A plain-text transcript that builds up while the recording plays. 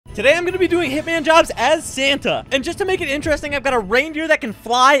Today I'm going to be doing Hitman jobs as Santa. And just to make it interesting, I've got a reindeer that can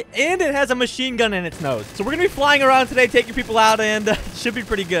fly and it has a machine gun in its nose. So we're going to be flying around today, taking people out, and it should be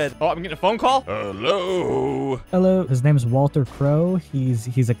pretty good. Oh, I'm getting a phone call. Hello. Hello. His name's Walter Crow.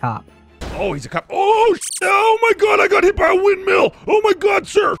 He's a cop. Oh, he's a cop. Oh my God, I got hit by a windmill. Oh my God,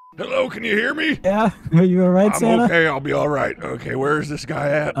 sir. Hello, can you hear me? Yeah, are you all right, Santa? I'm okay, I'll be all right. Okay, where is this guy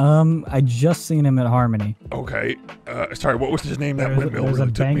at? I just seen him at Harmony. Okay, sorry, what was his name? That windmill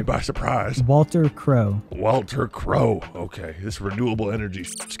really took me by surprise. Walter Crow. Walter Crow. Okay, this renewable energy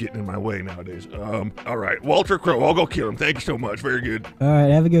is getting in my way nowadays. All right, Walter Crow, I'll go kill him. Thank you so much, very good. All right,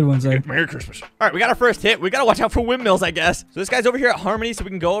 have a good one, sir. Merry Christmas. All right, we got our first hit. We got to watch out for windmills, I guess. So this guy's over here at Harmony, so we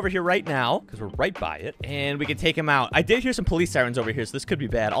can go over here right now, because we're right by it, and we can take him out. I did hear some police sirens over here, so this could be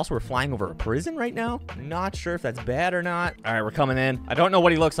bad. Also, we're flying over a prison right now. Not sure if that's bad or not. All right, we're coming in. I don't know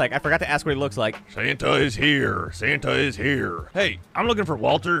what he looks like. I forgot to ask what he looks like. Santa is here. Santa is here. Hey, I'm looking for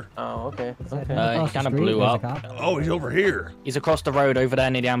Walter. Oh, okay. He He kind of blew up. Oh, he's over here. He's across the road over there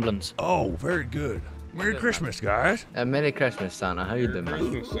near the ambulance. Oh, very good. Merry Christmas, guys. Merry Christmas, Santa. How you doing, man?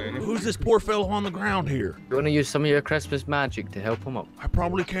 Who's this poor fellow on the ground here? You want to use some of your Christmas magic to help him up? I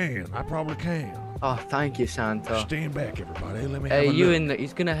probably can. I probably can. Oh, thank you, Santa. Stand back, everybody. Let me have a Hey, you look. in the,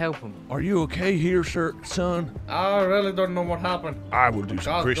 he's gonna help him. Are you okay here, sir, son? I really don't know what happened. I will do some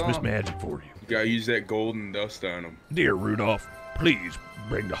God's Christmas gone. magic for you. You gotta use that golden dust on him. Dear Rudolph, please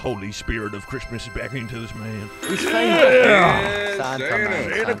bring the Holy Spirit of Christmas back into this man. He's Yeah, Santa, Santa. man.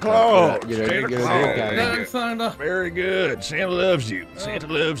 Santa Claus. You're a Santa good Claus. guy. Thanks, Santa. Very good. Santa loves you. Santa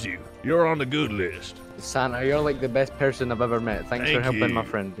loves you. You're on the good list. Santa, you're like the best person I've ever met. Thanks for Thank helping you. my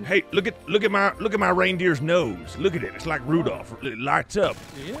friend. Hey, look at my reindeer's nose. Look at it. It's like Rudolph. It lights up.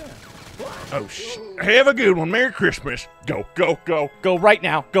 Yeah. Oh, have a good one. Merry Christmas. Go, go, go. Go right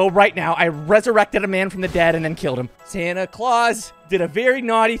now. Go right now. I resurrected a man from the dead and then killed him. Santa Claus did a very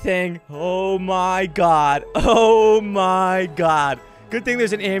naughty thing. Oh my God. Oh my God. Good thing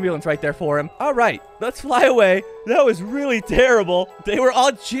there's an ambulance right there for him. All right, let's fly away. That was really terrible. They were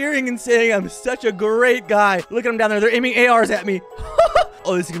all cheering and saying I'm such a great guy. Look at them down there. They're aiming ARs at me.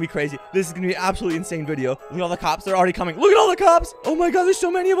 Oh, this is gonna be crazy. This is gonna be an absolutely insane video. Look at all the cops. They're already coming. Look at all the cops. Oh my God, there's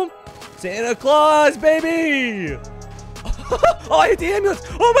so many of them. Santa Claus, baby. Oh, I hit the ambulance.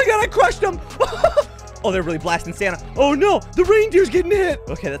 Oh my God, I crushed them. Oh, they're really blasting Santa. Oh no, the reindeer's getting hit.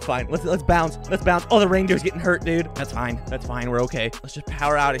 Okay, that's fine. Let's bounce. Let's bounce. Oh, the reindeer's getting hurt, dude. That's fine. That's fine. We're okay. Let's just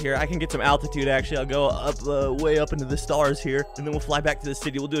power out of here. I can get some altitude, actually. I'll go up, way up into the stars here, and then we'll fly back to the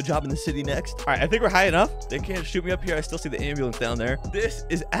city. We'll do a job in the city next. All right, I think we're high enough. They can't shoot me up here. I still see the ambulance down there. This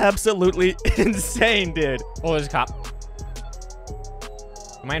is absolutely insane, dude. Oh, there's a cop.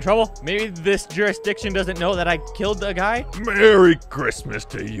 Am I in trouble? Maybe this jurisdiction doesn't know that I killed a guy? Merry Christmas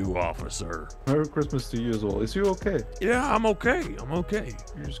to you, officer. Merry Christmas to you as well. Is you okay? Yeah, I'm okay. I'm okay.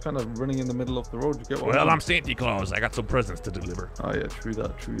 You're just kind of running in the middle of the road. You get what I Well, mean? I'm Santa Claus. I got some presents to deliver. Oh yeah, true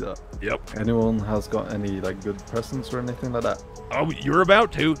that, true that. Yep. Anyone has got any like good presents or anything like that? Oh, you're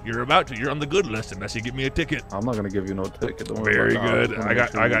about to. You're about to. You're on the good list unless you give me a ticket. I'm not gonna give you no ticket. Don't worry Very about that. good. just wanna I make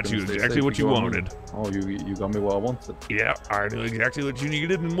got sure I you're got gonna you stay exactly safe. what you know what I mean? wanted. Oh, you got me what I wanted. Yeah, I knew exactly what you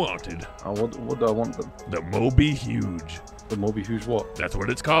needed and wanted. What do I want then? The Moby Huge. The Moby Huge what? That's what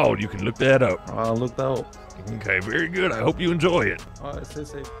it's called. You can look that up. I'll look that up. Okay, very good. I hope you enjoy it. Alright, stay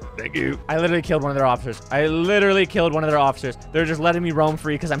safe. Thank you. I literally killed one of their officers. I literally killed one of their officers. They're just letting me roam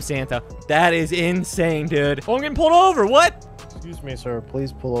free because I'm Santa. That is insane, dude. Oh, I'm getting pulled over. What? Excuse me, sir.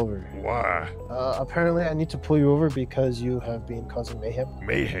 Please pull over. Why? Apparently, I need to pull you over because you have been causing mayhem.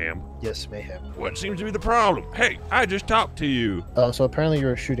 Mayhem. Yes, mayhem. What seems to be the problem? Hey, I just talked to you. So apparently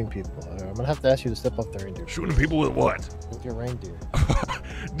you're shooting people. I'm gonna have to ask you to step off the reindeer. Shooting people with what? With your reindeer.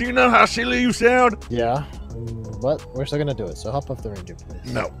 Do you know how silly you sound? Yeah, but we're still gonna do it. So hop off the reindeer,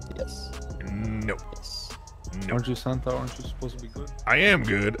 please. No. Yes. No. Yes. No. Aren't you Santa? Aren't you supposed to be good? I am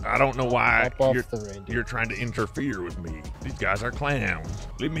good. I don't know why Hop off the reindeer. you're trying to interfere with me. These guys are clowns.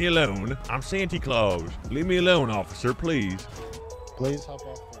 Leave me alone. I'm Santa Claus. Leave me alone, officer, please. Please hop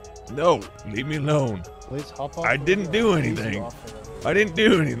off the reindeer. No, leave me alone. Please hop off. I the didn't do reindeer. Please anything. hop off the reindeer. I didn't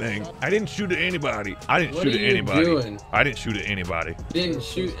do anything. I didn't shoot at anybody. I didn't What shoot are at you anybody. doing? I didn't shoot at anybody. You didn't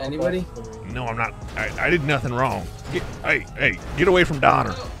shoot anybody? No, I'm not. I did nothing wrong. Hey, get away from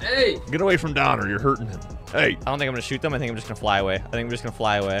Donner. Hey! Get away from Donner. You're hurting him. Hey. I don't think I'm gonna shoot them. I think I'm just gonna fly away. I think I'm just gonna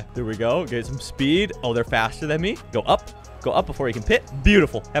fly away. There we go. Get some speed. Oh, they're faster than me. Go up. Go up before you can pit.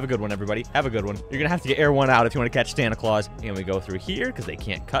 Beautiful. Have a good one, everybody. Have a good one. You're gonna have to get Air 1 out if you want to catch Santa Claus. And we go through here because they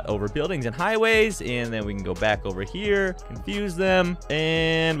can't cut over buildings and highways. And then we can go back over here, confuse them,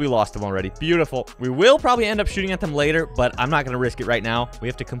 and we lost them already. Beautiful. We will probably end up shooting at them later, but I'm not gonna risk it right now. We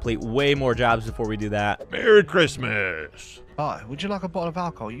have to complete way more jobs before we do that. Merry Christmas. Hi, would you like a bottle of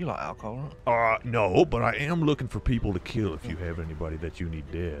alcohol? You like alcohol, right? No, but I am looking for people to kill if you have anybody that you need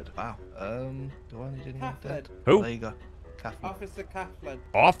dead. Wow. Do I need anyone dead? Who? There you go. Catherine. Officer Kaplan.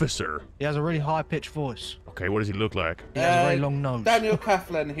 Officer? He has a really high-pitched voice. Okay, what does he look like? He has a very long nose. Daniel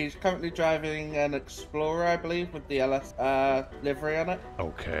Kaplan. He's currently driving an Explorer, I believe, with the LS livery on it.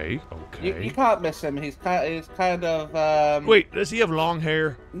 Okay, You okay. can't miss him. He's kind of. Wait, does he have long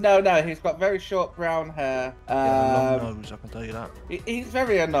hair? No, he's got very short brown hair. He has a long nose, I can tell you that. He's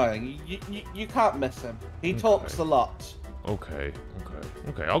very annoying. You can't miss him. He talks a lot. Okay,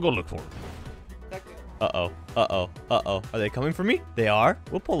 I'll go look for him. Uh-oh. Are they coming for me? They are.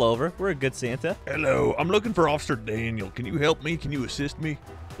 We'll pull over. We're a good Santa. Hello, I'm looking for Officer Daniel. Can you help me? Can you assist me?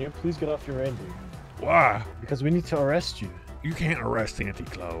 Can you please get off your reindeer? Why? Because we need to arrest you. You can't arrest Santa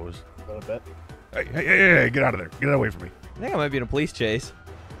Claus. Got a bet? Hey, get out of there. Get away from me. I think I might be in a police chase.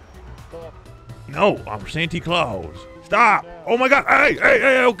 No, I'm Santa Claus. Stop! Oh my God!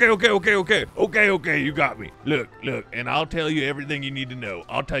 Hey! Okay, you got me. Look, and I'll tell you everything you need to know.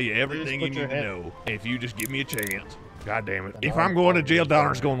 I'll tell you everything you need to know if you just give me a chance. God damn it! If I'm going to jail,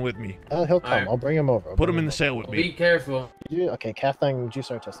 Donner's going with me. He'll come. I'll bring him over. Put him in the cell with me. Be careful. Okay, Kathleen, you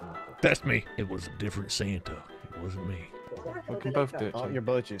start testing me. Test me. It was a different Santa. It wasn't me. We can both do it. Oh, your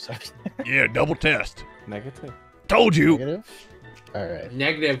bullet juice. Yeah, double test. Negative. Told you. Negative? Alright.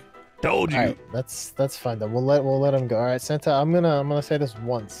 Negative. Told you. Alright, that's fine then. We'll let him go. Alright, Santa, I'm gonna say this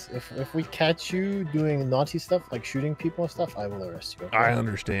once. If we catch you doing naughty stuff like shooting people and stuff, I will arrest you. Okay? I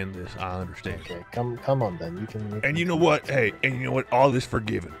understand this. I understand. Okay, come on then. You can And you know what? Hey, and you know what? All is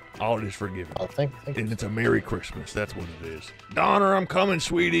forgiven. All is forgiven. Oh, thank you. And it's a Merry Christmas. That's what it is. Donner, I'm coming,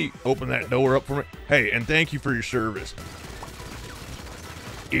 sweetie. Open that door up for me. Hey, and thank you for your service.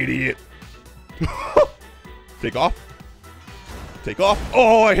 Idiot. Take off. Take off.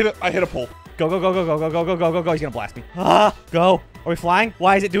 Oh, I hit a pole. Go. He's gonna blast me. Go. Are we flying?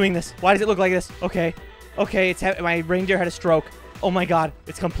 Why is it doing this? Why does it look like this? Okay, my reindeer had a stroke. Oh my God,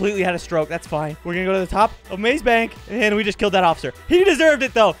 it's completely had a stroke. That's fine. We're gonna go to the top of Maze Bank, and we just killed that officer. He deserved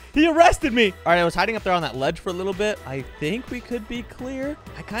it though. He arrested me. All right, I was hiding up there on that ledge for a little bit. I think we could be clear.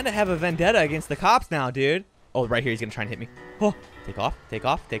 I kind of have a vendetta against the cops now, dude. Oh, right here, he's gonna try and hit me. Oh, take off.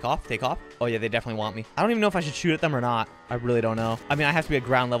 Oh yeah, they definitely want me. I don't even know if I should shoot at them or not. I really don't know. I mean, I have to be at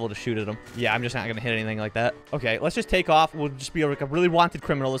ground level to shoot at them. Yeah, I'm just not gonna hit anything like that. Okay, let's just take off. We'll just be like a really wanted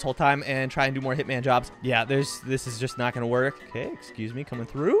criminal this whole time and try and do more Hitman jobs. Yeah, this is just not gonna work. Okay, excuse me, coming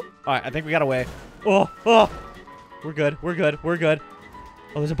through. All right, I think we got away. Oh, we're good. Oh,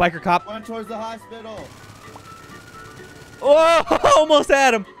 there's a biker cop. Run towards the hospital. Oh, almost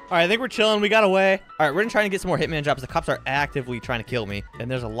had him. All right, I think we're chilling. We got away. All right, we're gonna try and get some more Hitman jobs. The cops are actively trying to kill me, and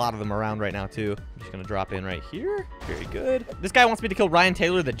there's a lot of them around right now too. I'm just gonna drop in right here. Very good. This guy wants me to kill Ryan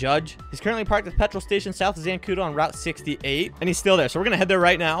Taylor, the judge. He's currently parked at the petrol station south of Zancudo on Route 68, and he's still there. So we're gonna head there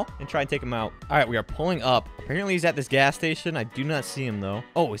right now and try and take him out. All right, we are pulling up. Apparently he's at this gas station. I do not see him though.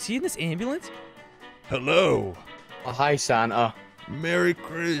 Oh, is he in this ambulance? Hello. Oh, hi, Santa. Merry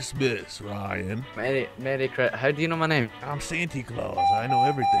Christmas, Ryan. Merry Christmas. How do you know my name? I'm Santa Claus. I know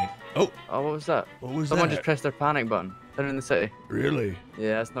everything. Oh, what was that? what was Someone that? just pressed their panic button. They're in the city. Really?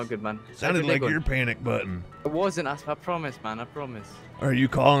 Yeah, that's not good, man. Sounded like your panic button. It wasn't. I promise, man. I promise. Are you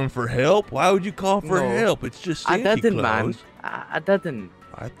calling for help? Why would you call for No. help? It's just Santa I didn't, Claus. man. I didn't.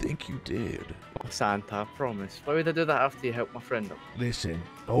 I think you did. Oh, Santa, I promise. Why would I do that after you helped my friend up? Listen.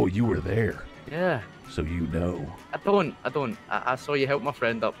 Oh, you were there. Yeah. So you know. I don't. I saw you help my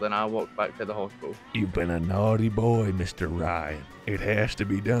friend up, then I walked back to the hospital. You've been a naughty boy, Mr. Ryan. It has to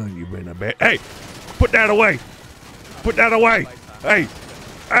be done. You've been a bad... Hey! Put that away! Put that away! Hey!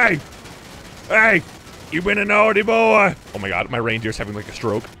 You've been a naughty boy! Oh my God, my reindeer's having like a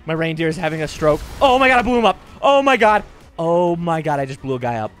stroke. My reindeer is having a stroke. Oh my God, I blew him up. Oh my God, I just blew a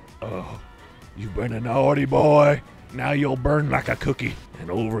guy up. Oh, you've been a naughty boy. Now you'll burn like a cookie. An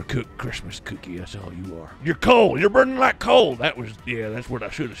overcooked Christmas cookie, that's all you are. You're coal. You're burning like coal. That's what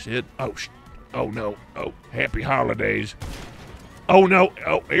I should have said. Oh no. Oh, happy holidays. Oh no.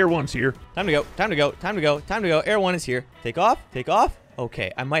 Oh, Air One's here. Time to go. Air 1 is here. Take off.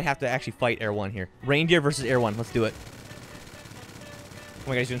 Okay, I might have to actually fight Air 1 here. Reindeer versus Air 1. Let's do it. Oh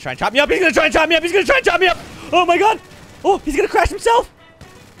my God, he's gonna try and chop me up. Oh my God. Oh, he's gonna crash himself.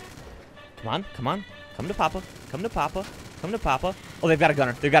 Come on. Come to Papa. Oh, they've got a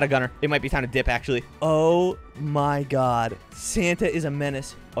gunner. It might be time to dip, actually. Oh my God. Santa is a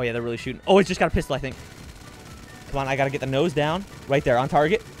menace. Oh yeah, they're really shooting. Oh, it's just got a pistol, I think. Come on, I gotta get the nose down. Right there, on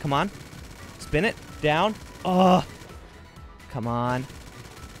target. Come on. Spin it. Down. Oh. Come on.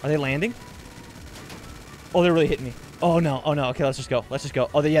 Are they landing? Oh, they're really hitting me. Oh no. Okay, let's just go.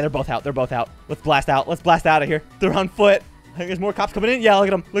 Oh, yeah, they're both out. Let's blast out. Let's blast out of here. They're on foot. I think there's more cops coming in. Yeah, look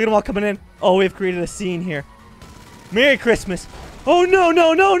at them. Look at them all coming in. Oh, we've created a scene here. Merry Christmas. Oh, no,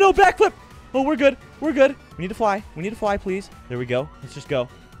 no, no, no. Backflip. Oh, we're good. We're good. We need to fly. We need to fly, please. There we go. Let's just go.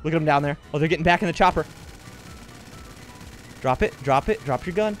 Look at them down there. Oh, they're getting back in the chopper. Drop it. Drop it. Drop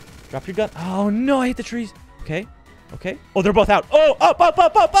your gun. Drop your gun. Oh, no. I hit the trees. Okay. Okay. Oh, they're both out. Oh, up, up,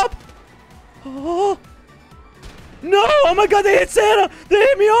 up, up, up. Oh. No. Oh, my God. They hit Santa. They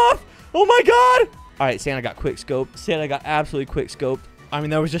hit me off. Oh, my God. All right. Santa got quick scoped. Santa got absolutely quick scoped. I mean,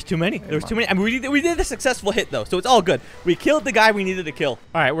 there was just too many. There was too many. I mean, we did a successful hit, though, so it's all good. We killed the guy we needed to kill.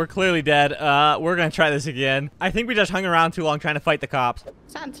 All right, we're clearly dead. We're going to try this again. I think we just hung around too long trying to fight the cops.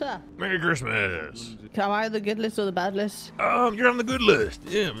 Santa, Merry Christmas. am I on the good list or the bad list? You're on the good list.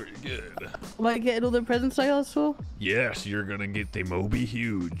 Yeah, very good. Am I getting all the presents I asked for? Yes, you're gonna get the Moby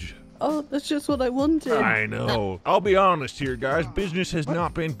Huge. Oh, that's just what I wanted. I know. I'll be honest here, guys. Business has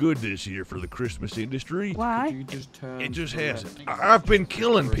not been good this year for the Christmas industry. Why? It just hasn't. I've been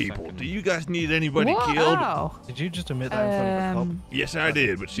killing people. Do you guys need anybody killed? Wow. Did you just admit that in front of a cop? Yes, I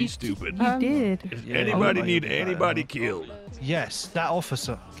did, but she's stupid. You did. Does Yeah, anybody I'll need let you anybody killed? Yes, that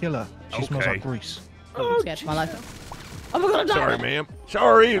officer. Killer. She smells Okay. like grease. I'm scared for my life. Oh my God, I'm Sorry, dying. ma'am.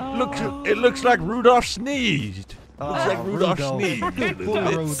 Sorry, it looks like Rudolph sneezed. Looks like Oh, Rudolph Rudolph. sneezed a Good little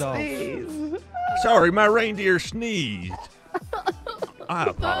boy, bit. Rudolph. Sorry, my reindeer sneezed. I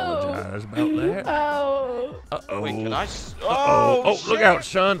apologize about that. Oh. Uh-oh. Wait, can I? Uh-oh. Oh, look out,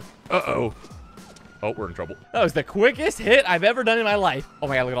 son. Uh-oh. Oh, we're in trouble. That was the quickest hit I've ever done in my life. Oh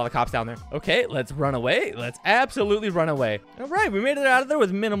my God, look at all the cops down there. Okay, let's run away. Let's absolutely run away. All right, we made it out of there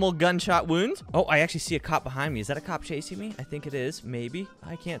with minimal gunshot wounds. Oh, I actually see a cop behind me. Is that a cop chasing me? I think it is. Maybe.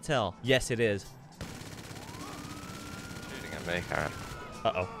 I can't tell. Yes, it is. Shooting at me, Karen.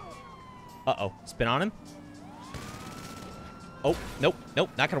 Uh-oh. Uh-oh. Spin on him. Oh, nope, nope,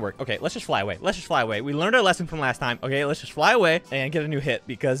 not gonna work. Okay, let's just fly away. Let's just fly away. We learned our lesson from last time. Okay, let's just fly away and get a new hit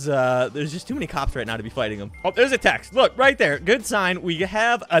because there's just too many cops right now to be fighting them. Oh, there's a text. Look, right there. Good sign. We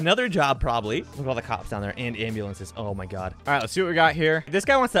have another job probably. Look at all the cops down there and ambulances. Oh my God. All right, let's see what we got here. This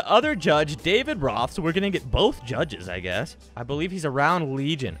guy wants the other judge, David Roth, so we're gonna get both judges, I guess. I believe he's around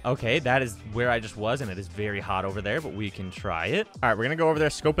Legion. Okay, that is where I just was, and it is very hot over there, but we can try it. All right, we're gonna go over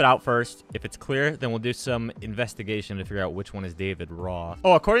there, scope it out first. If it's clear, then we'll do some investigation to figure out which one is David Roth.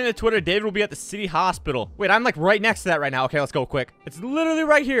 Oh, according to Twitter, David will be at the city hospital. Wait, I'm like right next to that right now. Okay, let's go quick. It's literally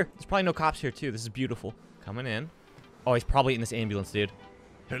right here. There's probably no cops here too. This is beautiful. Coming in. Oh, he's probably in this ambulance, dude.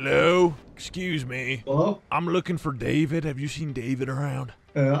 Hello? Excuse me. Hello? I'm looking for David. Have you seen David around?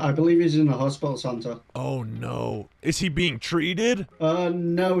 I believe he's in the hospital, Santa. Oh, no. Is he being treated?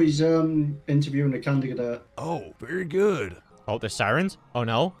 No, he's interviewing a candidate. Oh, very good. Oh, there's sirens? Oh,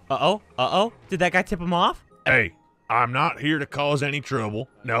 no. Uh-oh. Uh-oh. Did that guy tip him off? Hey, I'm not here to cause any trouble.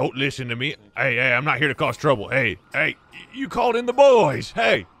 No, listen to me. Hey, I'm not here to cause trouble. Hey, you called in the boys.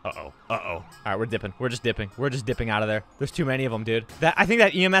 Hey. Uh-oh. All right, we're dipping. We're just dipping. We're just dipping out of there. There's too many of them, dude. I think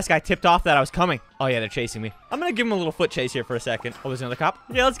that EMS guy tipped off that I was coming. Oh, yeah, they're chasing me. I'm going to give him a little foot chase here for a second. Oh, there's another cop.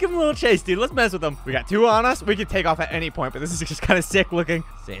 Yeah, let's give him a little chase, dude. Let's mess with them. We got two on us. We can take off at any point, but this is just kind of sick looking.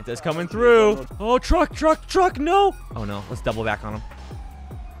 Santa's coming through. Oh, truck. No. Oh, no. Let's double back on him.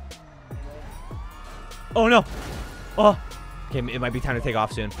 Oh, no. Oh. Okay, it might be time to take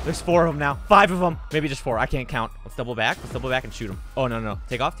off soon. There's 4 of them now. 5 of them. Maybe just 4. I can't count. Let's double back. Let's double back and shoot them. Oh, no.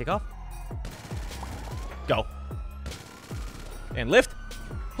 Take off. Go. And lift.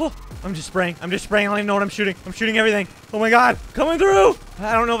 Oh, I'm just spraying. I don't even know what I'm shooting. I'm shooting everything. Oh my God. Coming through.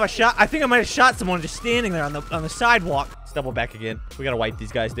 I don't know if I think I might have shot someone just standing there on the sidewalk. Let's double back again. We gotta wipe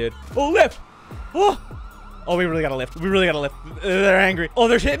these guys, dude. Oh, lift. Oh, we really gotta lift. They're angry. Oh,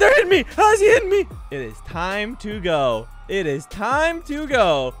 they're hitting me. How's he hitting me? It is time to go. That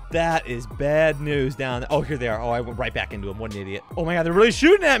is bad news down there. Oh, here they are. Oh, I went right back into him. What an idiot. Oh my God, they're really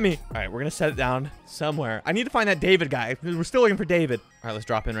shooting at me. All right, we're gonna set it down somewhere. I need to find that David guy. We're still looking for David. All right, let's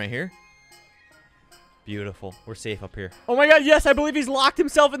drop in right here. Beautiful. We're safe up here. Oh my God, yes, I believe he's locked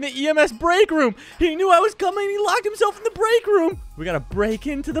himself in the EMS break room. He knew I was coming. He locked himself in the break room. We gotta break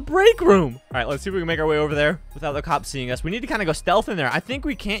into the break room. All right, let's see if we can make our way over there without the cops seeing us. We need to kind of go stealth in there. I think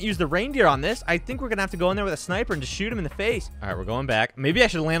we can't use the reindeer on this. I think we're gonna have to go in there with a sniper and just shoot him in the face. All right, we're going back. Maybe I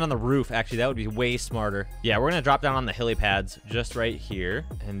should land on the roof. Actually, that would be way smarter. Yeah, we're gonna drop down on the hilly pads just right here.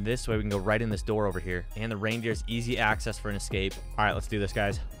 And this way we can go right in this door over here. And the reindeer's easy access for an escape. All right, let's do this,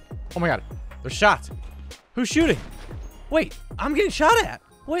 guys. Oh my God, there's shots. Who's shooting? Wait, I'm getting shot at.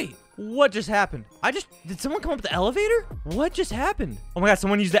 Wait, What just happened? Did someone come up the elevator? What just happened? Oh my god,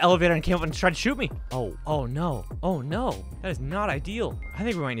 someone used the elevator and came up and tried to shoot me. Oh no. Oh no. That is not ideal. I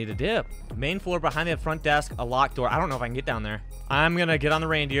think we might need a dip. Main floor behind the front desk, a locked door. I don't know if I can get down there. I'm gonna get on the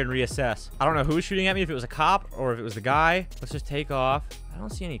Reindeer and reassess. I don't know who was shooting at me, if it was a cop or if it was the guy. Let's just take off. I don't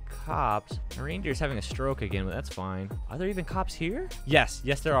see any cops. The Reindeer's having a stroke again, but that's fine. Are there even cops here? Yes,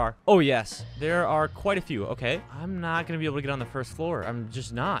 there are. Oh yes, there are quite a few. Okay, I'm not gonna be able to get on the first floor. I'm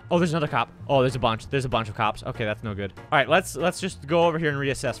just not. Oh, there's another cop. Oh, there's a bunch of cops. Okay, that's no good. All right, let's just go over here and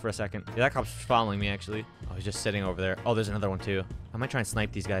reassess for a second. Yeah, that cop's following me actually. Oh, he's just sitting over there. Oh, there's another one too. I might try and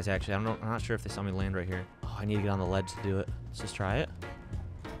snipe these guys actually. I'm not sure if they saw me land right here. Oh, I need to get on the ledge to do it. Let's just try it.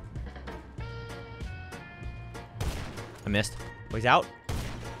 I missed. Oh, he's out.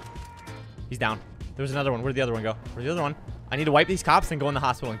 He's down. There was another one. Where'd the other one go? Where's the other one? I need to wipe these cops and go in the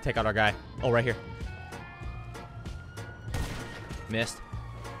hospital and take out our guy. Oh, right here. Missed.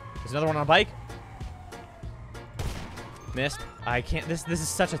 There's another one on a bike. Missed. I can't. This is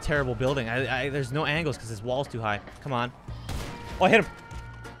such a terrible building. There's no angles because this wall's too high. Come on. Oh, I hit him.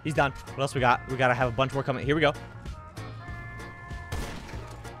 He's done. What else we got? We gotta have a bunch more coming. Here we go.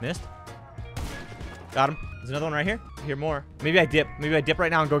 Missed. Got him. There's another one right here. I hear more. Maybe I dip. Maybe I dip right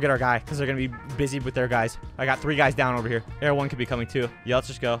now and go get our guy because they're going to be busy with their guys. I got 3 guys down over here. There, one could be coming too. Yeah, let's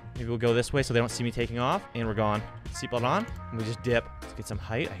just go. Maybe we'll go this way so they don't see me taking off. And we're gone. Seatbelt on. And we just dip. Let's get some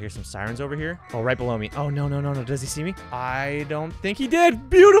height. I hear some sirens over here. Oh, right below me. Oh, no. Does he see me? I don't think he did.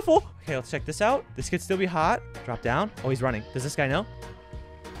 Beautiful. Okay, let's check this out. This could still be hot. Drop down. Oh, he's running. Does this guy know?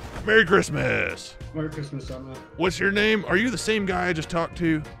 Merry Christmas. Merry Christmas, Santa. What's your name? Are you the same guy I just talked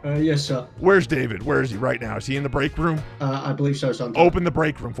to? Yes, sir. Where's David? Where is he right now? Is he in the break room? I believe so, Santa. Open the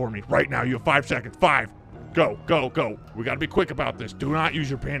break room for me right now. You have 5 seconds. 5. Go. We got to be quick about this. Do not use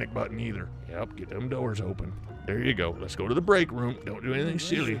your panic button either. Yep, get them doors open. There you go. Let's go to the break room. Don't do anything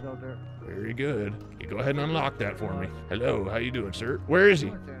silly. Very good. You go ahead and unlock that for me. Hello, how you doing, sir? Where is he?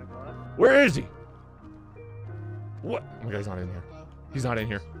 Where is he? What? Oh my God, he's not in here. He's not in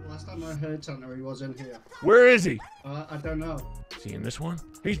here. Last time I heard Santa, he was in here. Where is he? I don't know. Is he in this one?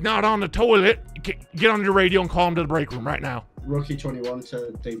 He's not on the toilet. Get on your radio and call him to the break room right now. Rookie 21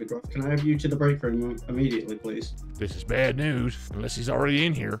 to David Roth. Can I have you to the break room immediately, please? This is bad news, unless he's already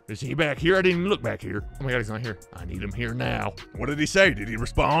in here. Is he back here? I didn't even look back here. Oh my God, he's not here. I need him here now. What did he say? Did he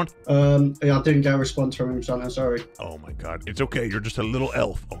respond? Yeah, I didn't get a response from him, Santa. Sorry. Oh my God. It's okay. You're just a little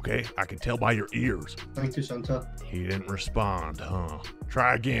elf, okay? I can tell by your ears. Thank you, Santa. He didn't respond, huh?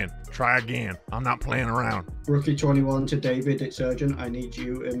 Try again. I'm not playing around. Rookie 21 to David. It's urgent. I need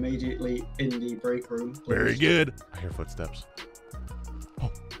you immediately in the break room, please. Very good. I hear footsteps.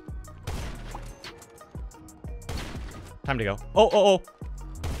 Oh. Time to go. Oh.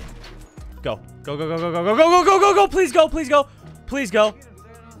 Go. Please go.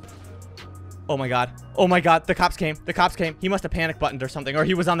 Oh my God. The cops came. He must have panic buttoned or something, or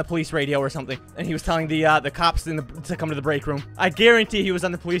he was on the police radio or something, and he was telling the cops to come to the break room. I guarantee he was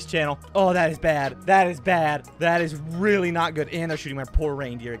on the police channel. Oh, that is bad. That is really not good. And they're shooting my poor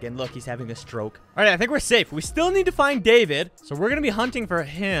reindeer again. Look, he's having a stroke. All right, I think we're safe. We still need to find David, so we're gonna be hunting for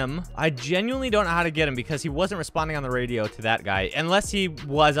him. I genuinely don't know how to get him because he wasn't responding on the radio to that guy, unless he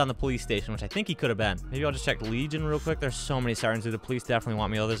was on the police station, which I think he could have been. Maybe I'll just check Legion real quick. There's so many sirens. The police definitely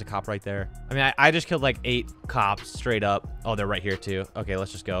want me. Oh, there's a cop right there. I mean, I just killed like 8 cops straight up. Oh, they're right here too. Okay,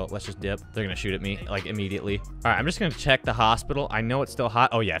 let's just go. Let's just dip. They're gonna shoot at me like immediately. All right, I'm just gonna check the hospital. I know it's still hot.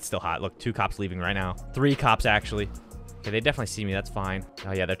 Oh yeah, it's still hot. Look, 2 cops leaving right now. 3 cops actually. Okay, they definitely see me. That's fine.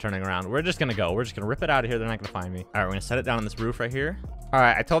 Oh yeah, they're turning around. We're just gonna go. We're just gonna rip it out of here. They're not gonna find me. All right, we're gonna set it down on this roof right here. All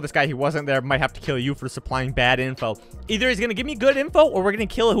right, I told this guy he wasn't there. Might have to kill you for supplying bad info. Either he's gonna give me good info or we're gonna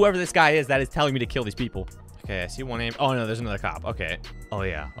kill whoever this guy is that is telling me to kill these people. Okay, I see one aim. Oh no, there's another cop. Okay. Oh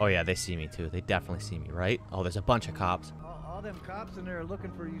yeah, they see me too. They definitely see me, right? Oh, there's a bunch of cops. All them cops in there are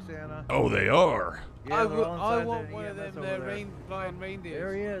looking for you, Santa. Oh, they are? Yeah, I want one of them flying reindeers.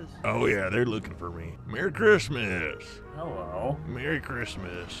 There he is. Oh yeah, they're looking for me. Merry Christmas. Hello. Merry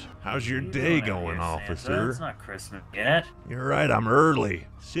Christmas. How's your day going, officer? It's not Christmas yet. You're right, I'm early.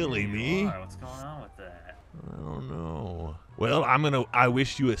 Silly me. What's going on with that? I don't know. Well, I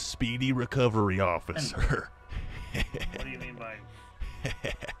wish you a speedy recovery, officer. What do you mean by...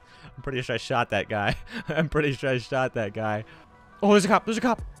 I'm pretty sure I shot that guy. Oh, there's a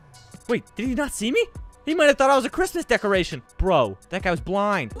cop. Wait, did he not see me? He might have thought I was a Christmas decoration. Bro, that guy was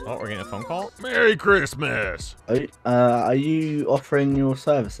blind. Oh, we're getting a phone call? Merry Christmas. Are you offering your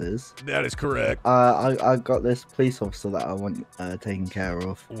services? That is correct. I got this police officer that I want taken care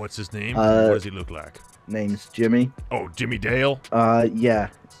of. What's his name? What does he look like? Name's Jimmy. Oh, Jimmy Dale? Yeah.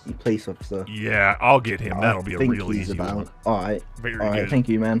 Police officer. Yeah, I'll get him. That'll be a real easy one. Alright. Very Alright, good. thank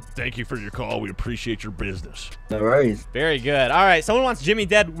you, man. Thank you for your call. We appreciate your business. No worries. Very good. All right, someone wants Jimmy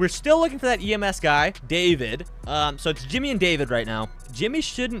dead. We're still looking for that EMS guy, David. So it's Jimmy and David right now. Jimmy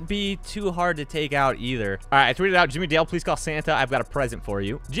shouldn't be too hard to take out either. All right, I tweeted out, Jimmy Dale, please call Santa. I've got a present for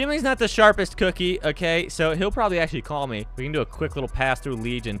you. Jimmy's not the sharpest cookie, okay? So he'll probably actually call me. We can do a quick little pass through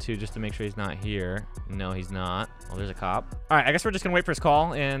Legion, too, just to make sure he's not here. No, he's not. Oh, there's a cop. All right, I guess we're just going to wait for his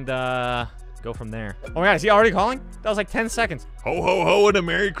call and go from there. Oh, my God, is he already calling? That was like 10 seconds. Ho, ho, ho, and a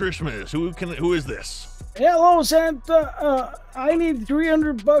Merry Christmas. Who is this? Hello, Santa. I need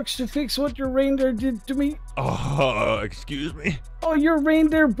 $300 to fix what your reindeer did to me. Excuse me? Oh, your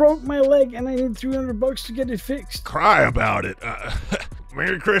reindeer broke my leg, and I need $300 to get it fixed. Cry about it.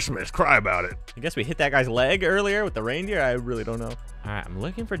 Merry Christmas. Cry about it. I guess we hit that guy's leg earlier with the reindeer. I really don't know. All right, I'm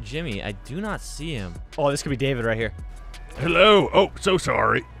looking for Jimmy. I do not see him. Oh, this could be David right here. Hello. Oh, so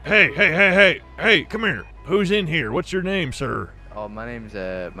sorry. Hey, come here. Who's in here? What's your name, sir? Oh, my name's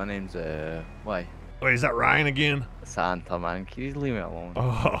why? Wait, is that Ryan again? Santa, man. Can you just leave me alone?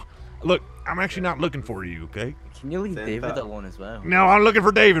 Oh, look, I'm actually not looking for you, okay? Can you leave David alone as well? No, I'm looking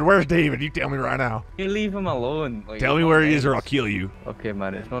for David. Where's David? You tell me right now. You leave him alone. Like, Tell me where he is or I'll kill you. Okay,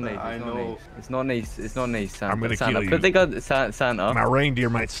 man. It's not nice. It's not nice. It's not nice, Santa. I'm gonna Santa, kill put you. the Santa. My reindeer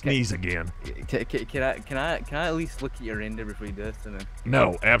might sneeze again. Can I at least look at your reindeer before you do this? And then...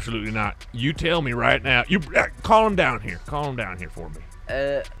 No, absolutely not. You tell me right now. You call him down here. Call him down here for me.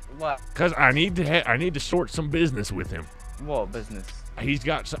 What? Cause I need to sort some business with him. What business?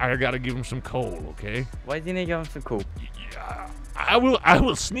 I gotta give him some coal, okay? Why do you need to give him some coal? Yeah, I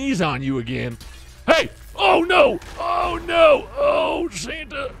will sneeze on you again. Hey! Oh no! Oh no! Oh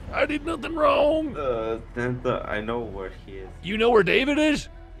Santa! I did nothing wrong. Santa, I know where he is. You know where David is?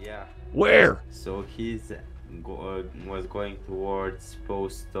 Yeah. Where? So he's was going towards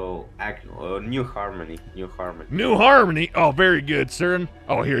Postal New Harmony. New Harmony? Oh, very good, sir.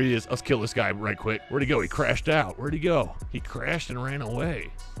 Oh, here he is. Let's kill this guy right quick. Where'd he go? He crashed out. Where'd he go? He crashed and ran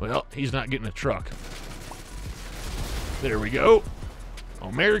away. Well, he's not getting a truck. There we go. Oh,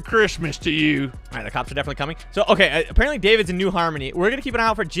 Merry Christmas to you. All right, the cops are definitely coming. So, okay, apparently David's in New Harmony. We're going to keep an eye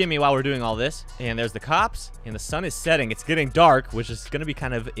out for Jimmy while we're doing all this. And there's the cops, and the sun is setting. It's getting dark, which is going to be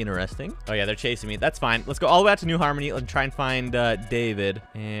kind of interesting. Oh, yeah, they're chasing me. That's fine. Let's go all the way out to New Harmony and try and find David.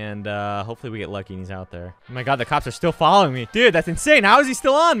 And hopefully we get lucky and he's out there. Oh, my God, the cops are still following me. Dude, that's insane. How is he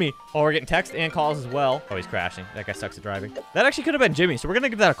still on me? Oh, we're getting text and calls as well. Oh, he's crashing. That guy sucks at driving. That actually could have been Jimmy, so we're going to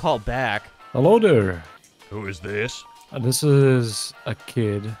give that a call back. Hello there. Who is this? This is a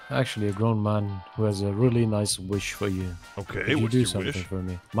kid, actually a grown man, who has a really nice wish for you. Okay, Could you what's do your something wish? for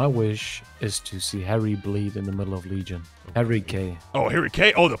me? My wish is to see Harry bleed in the middle of Legion. Okay. Harry K. Oh, Harry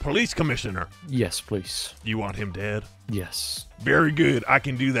K. Oh, the police commissioner. Yes, please. You want him dead? Yes. Very good. I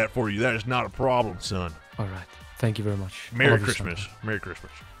can do that for you. That is not a problem, son. All right. Thank you very much. Merry Christmas. Merry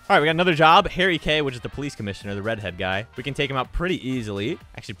Christmas. All right, we got another job. Harry K., which is the police commissioner, the redhead guy. We can take him out pretty easily.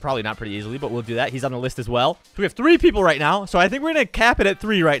 Actually, probably not pretty easily, but we'll do that. He's on the list as well. So we have 3 people right now, so I think we're going to cap it at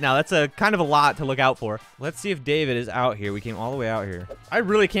 3 right now. That's a kind of a lot to look out for. Let's see if David is out here. We came all the way out here. I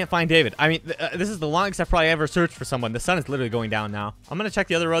really can't find David. I mean, this is the longest I've probably ever searched for someone. The sun is literally going down now. I'm going to check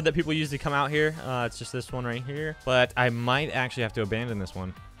the other road that people usually come out here. It's just this one right here, but I might actually have to abandon this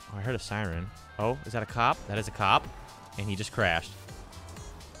one. Oh, I heard a siren. Oh, is that a cop? That is a cop, and he just crashed.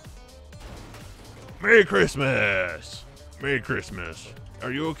 Merry Christmas! Merry Christmas.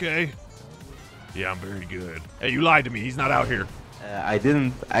 Are you okay? Yeah, I'm very good. Hey, you lied to me. He's not out here. I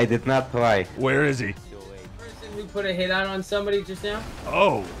did not lie. Where is he? Person who put a hit out on somebody just now?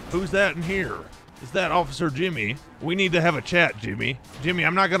 Oh, who's that in here? Is that Officer Jimmy? We need to have a chat, Jimmy. Jimmy,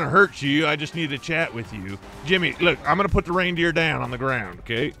 I'm not gonna hurt you. I just need to chat with you. Jimmy, look, I'm gonna put the reindeer down on the ground,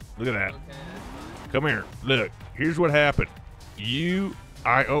 okay? Look at that. Okay. Come here. Look, here's what happened. You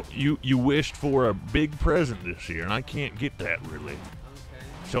wished for a big present this year, and I can't get that really. Okay.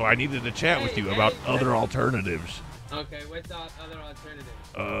 So I needed to chat with you about other alternatives. Okay, what's the other alternative?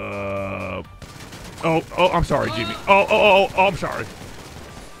 Oh, I'm sorry, Jimmy. Oh, I'm sorry.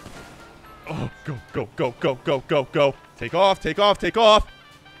 Oh, go. Take off.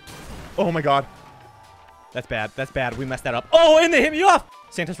 Oh my God. That's bad. We messed that up. Oh, and they hit me off.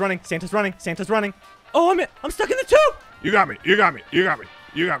 Santa's running. Oh, I'm stuck in the tube. You got me. Yeah,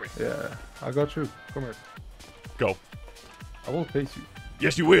 I got you. Come here. Go. I won't face you.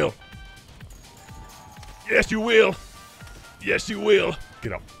 Yes, you will. Yes, you will. Yes, you will.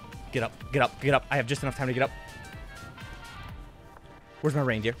 Get up. Get up, get up, get up. I have just enough time to get up. Where's my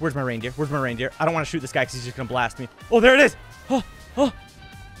reindeer? Where's my reindeer? Where's my reindeer? I don't want to shoot this guy because he's just going to blast me. Oh, there it is. Oh, oh.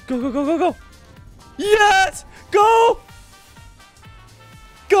 Go, go, go, go, go. Yes! Go!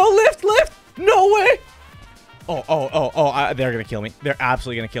 Go, lift, lift! No way! Oh, they're going to kill me. They're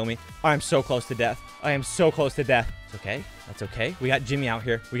absolutely going to kill me. I'm so close to death. I am so close to death. It's okay. That's okay. We got Jimmy out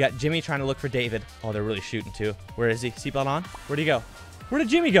here. We got Jimmy trying to look for David. Oh, they're really shooting too. Where is he? Seatbelt on? Where'd he go? Where did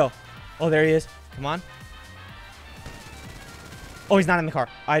Jimmy go? Oh, there he is. Come on. Oh, he's not in the car.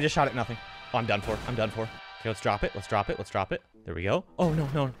 I just shot at nothing. Oh, I'm done for. I'm done for. Okay, let's drop it. Let's drop it. Let's drop it. There we go. Oh, no,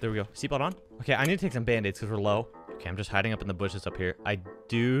 no. There we go. Seatbelt on. Okay, I need to take some band-aids because we're low. Okay, I'm just hiding up in the bushes up here. I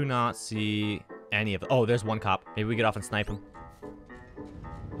do not see any of them. Oh, there's one cop. Maybe we get off and snipe him.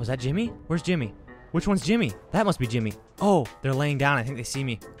 Was that Jimmy? Where's Jimmy? Which one's Jimmy? That must be Jimmy. Oh, they're laying down. I think they see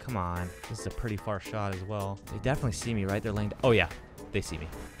me. Come on. This is a pretty far shot as well. They definitely see me, right? They're laying down. Oh, yeah. They see me.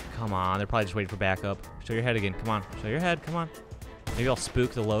 Come on. They're probably just waiting for backup. Show your head again. Come on. Show your head. Come on. Maybe I'll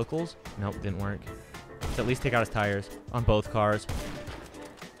spook the locals. Nope, didn't work. Let's at least take out his tires on both cars.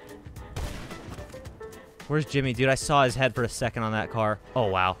 Where's Jimmy? Dude, I saw his head for a second on that car. Oh,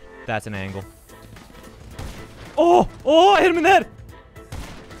 wow. That's an angle. Oh! Oh, I hit him in the head!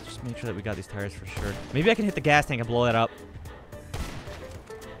 Just make sure that we got these tires for sure. Maybe I can hit the gas tank and blow that up.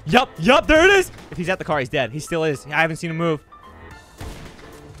 Yup, yup, there it is! If he's at the car, he's dead. He still is. I haven't seen him move.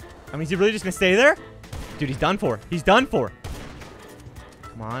 I mean, is he really just gonna stay there? Dude, he's done for. He's done for.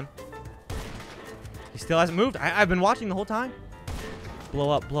 Come on. He still hasn't moved. I've been watching the whole time. Blow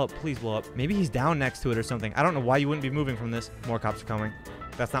up, please blow up. Maybe he's down next to it or something. I don't know why you wouldn't be moving from this. More cops are coming.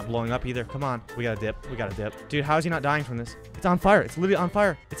 That's not blowing up either. Come on. We gotta dip. We gotta dip. Dude, how is he not dying from this? It's on fire. It's literally on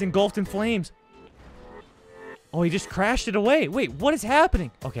fire. It's engulfed in flames. Oh, he just crashed it away. Wait, what is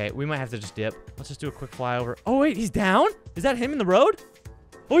happening? Okay, we might have to just dip. Let's just do a quick flyover. Oh, wait, he's down? Is that him in the road?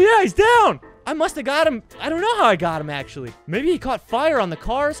 Oh, yeah, he's down. I must have got him. I don't know how I got him, actually. Maybe he caught fire on the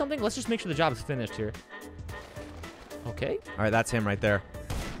car or something. Let's just make sure the job is finished here. Okay. All right, that's him right there.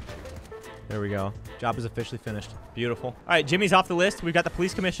 There we go. Job is officially finished. Beautiful. All right, Jimmy's off the list. We've got the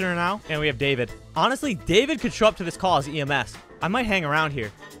police commissioner now, and we have David. Honestly, David could show up to this call as EMS. I might hang around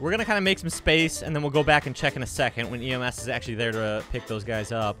here. We're going to kind of make some space, and then we'll go back and check in a second when EMS is actually there to pick those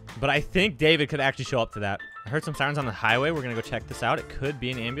guys up. But I think David could actually show up to that. I heard some sirens on the highway. We're going to go check this out. It could be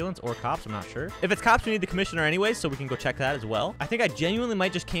an ambulance or cops. I'm not sure. If it's cops, we need the commissioner anyway, so we can go check that as well. I think I genuinely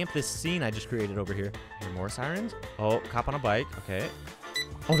might just camp this scene I just created over here. Any more sirens? Oh, cop on a bike. Okay.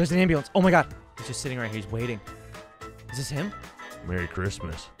 Oh, there's an ambulance. Oh, my God. He's just sitting right here. He's waiting. Is this him? Merry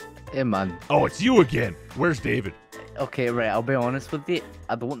Christmas. Hey, man. Oh, it's you again. Where's David? Okay, right, I'll be honest with you.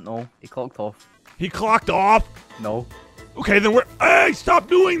 I don't know. He clocked off. He clocked off? No. Okay, then we're... Hey, stop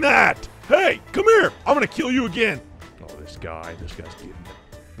doing that! Hey, come here! I'm gonna kill you again! Oh, this guy's getting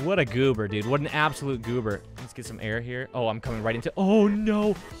it. What a goober, dude. What an absolute goober. Let's get some air here. Oh, I'm coming right into... Oh,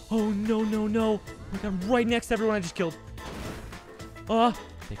 no. Oh, no, no, no. Like, I'm right next to everyone I just killed.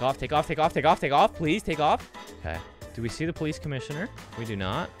 Take off, take off, take off, take off, take off. Please, take off. Okay. Do we see the police commissioner? We do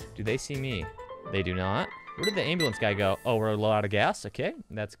not. Do they see me? They do not. Where did the ambulance guy go? Oh, we're low out of gas. Okay,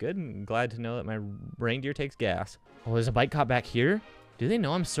 that's good. I'm glad to know that my reindeer takes gas. Oh, there's a bike cop back here. Do they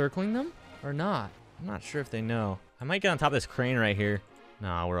know I'm circling them or not? I'm not sure if they know. I might get on top of this crane right here.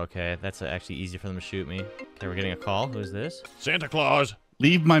 No, we're okay. That's actually easy for them to shoot me. Okay, we're getting a call. Who's this? Santa Claus.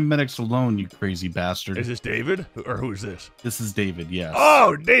 Leave my medics alone, you crazy bastard. Is this David? Or who is this? This is David, yes.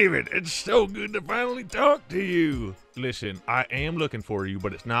 Oh, David, it's so good to finally talk to you. Listen, I am looking for you,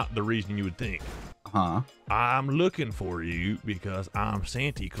 but it's not the reason you would think. Huh? I'm looking for you because I'm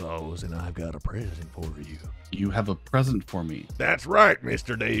Santa Claus and I've got a present for you. You have a present for me? That's right,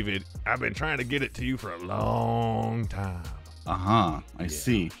 Mr. David. I've been trying to get it to you for a long time. Uh-huh, I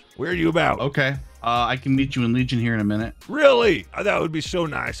see. Where are you about? Okay, I can meet you in Legion here in a minute. Really? That would be so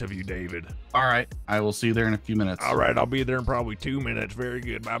nice of you, David. All right, I will see you there in a few minutes. All right, I'll be there in probably 2 minutes. Very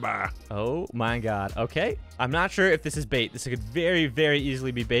good, bye-bye. Oh my God, okay. I'm not sure if this is bait. This could very, very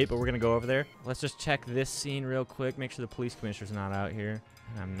easily be bait, but we're gonna go over there. Let's just check this scene real quick, make sure the police commissioner's not out here.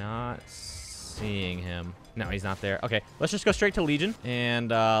 And I'm not seeing him. No, he's not there. Okay, let's just go straight to Legion and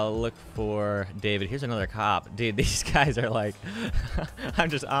look for David. Here's another cop. Dude, these guys are like, I'm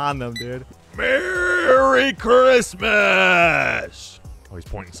just on them, dude. Merry Christmas! Oh, he's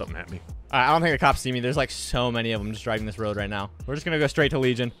pointing something at me. I don't think the cops see me. There's like so many of them just driving this road right now. We're just going to go straight to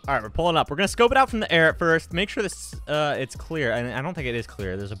Legion. All right, we're pulling up. We're going to scope it out from the air at first. Make sure this it's clear. And I don't think it is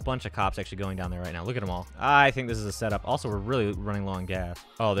clear. There's a bunch of cops actually going down there right now. Look at them all. I think this is a setup. Also, we're really running low on gas.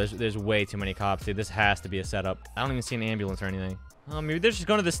 Oh, there's way too many cops, dude. This has to be a setup. I don't even see an ambulance or anything. Maybe they're just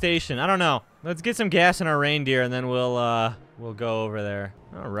going to the station. I don't know. Let's get some gas in our reindeer, and then we'll go over there.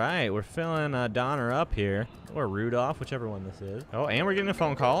 All right, we're filling Donner up here, or Rudolph, whichever one this is. Oh, and we're getting a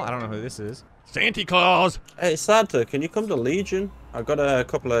phone call. I don't know who this is. Santa Claus. Hey, Santa, can you come to Legion? I got a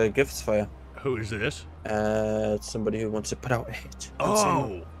couple of gifts for you. Who is this? Somebody who wants to put out a hit.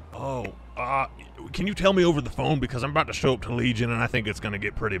 Can you tell me over the phone, because I'm about to show up to Legion and I think it's gonna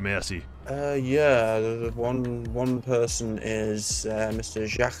get pretty messy. Yeah, one person is Mr.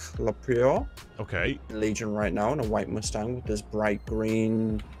 Jacques Laprior. Okay. In Legion right now in a white Mustang with this bright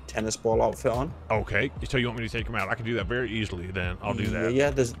green tennis ball outfit on. Okay, so you want me to take him out? I can do that very easily then. I'll do that.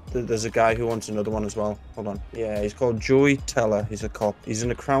 Yeah, there's a guy who wants another one as well. Hold on. Yeah, he's called Joey Teller. He's a cop. He's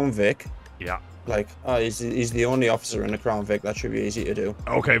in a Crown Vic. Yeah. Like, he's the only officer in the Crown Vic. That should be easy to do.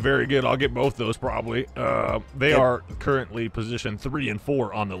 Okay, very good. I'll get both those probably. They are currently position 3 and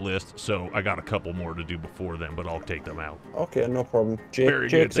 4 on the list, so I got a couple more to do before then, but I'll take them out. Okay, no problem. Very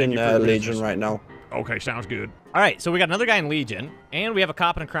good. Jake's in Legion right now. Okay, sounds good. All right, so we got another guy in Legion, and we have a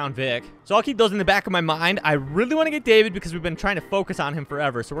cop and a Crown Vic. So I'll keep those in the back of my mind. I really want to get David because we've been trying to focus on him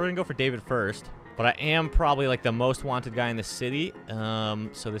forever, so we're going to go for David first. But I am probably like the most wanted guy in the city,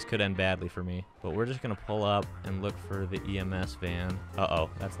 so this could end badly for me. But we're just going to pull up and look for the EMS van. Uh-oh,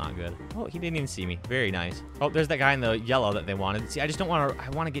 that's not good. Oh, he didn't even see me. Very nice. Oh, there's that guy in the yellow that they wanted. See, I just don't want to, I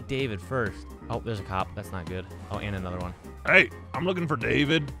want to get David first. Oh, there's a cop. That's not good. Oh, and another one. Hey, I'm looking for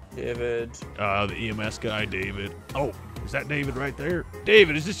David. David. The EMS guy, David. Oh, is that David right there?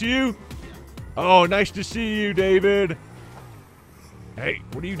 David, is this you? Oh, nice to see you, David. Hey,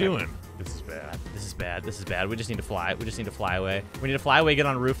 what are you doing? This is bad. This is bad. This is bad. We just need to fly. We just need to fly away. We need to fly away, get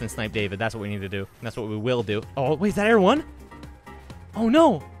on a roof, and snipe David. That's what we need to do. And that's what we will do. Oh, wait, is that Air 1? Oh,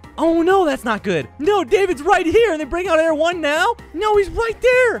 no. Oh, no, that's not good. No, David's right here, and they bring out Air 1 now? No, he's right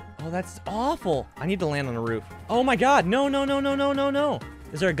there. Oh, that's awful. I need to land on a roof. Oh, my God. No, no, no, no, no, no, no.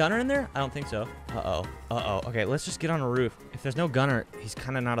 Is there a gunner in there? I don't think so. Uh-oh. Uh-oh. Okay, let's just get on a roof. If there's no gunner, he's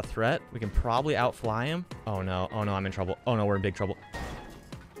kind of not a threat. We can probably outfly him. Oh, no. Oh, no, I'm in trouble. Oh, no, we're in big trouble.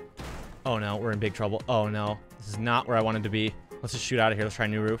 Oh, no, we're in big trouble. Oh, no. This is not where I wanted to be. Let's just shoot out of here. Let's try a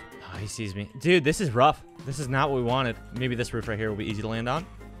new roof. Oh, he sees me. Dude, this is rough. This is not what we wanted. Maybe this roof right here will be easy to land on.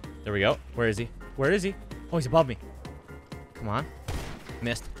 There we go. Where is he? Where is he? Oh, he's above me. Come on.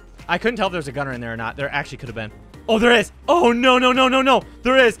 Missed. I couldn't tell if there was a gunner in there or not. There actually could have been. Oh, there is. Oh, no, no, no, no, no.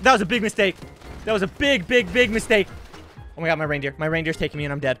 There is. That was a big mistake. That was a big, big, big mistake. Oh, my God, my reindeer. My reindeer's taking me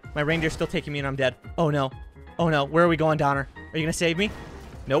and I'm dead. My reindeer's still taking me and I'm dead. Oh, no. Oh, no. Where are we going, Donner? Are you going to save me?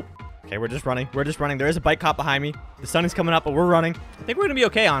 Nope. Okay, we're just running. We're just running. There is a bike cop behind me. The sun is coming up, but we're running. I think we're going to be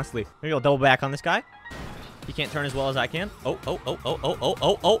okay, honestly. Maybe I'll double back on this guy. He can't turn as well as I can. Oh, oh, oh, oh, oh, oh,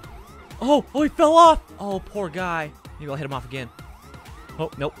 oh, oh. Oh, oh, he fell off. Oh, poor guy. Maybe I'll hit him off again. Oh,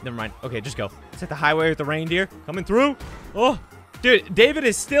 nope, never mind. Okay, just go. Let's hit the highway with the reindeer. Coming through. Oh, dude, David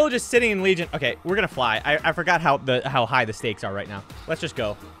is still just sitting in Legion. Okay, we're going to fly. I forgot how high the stakes are right now. Let's just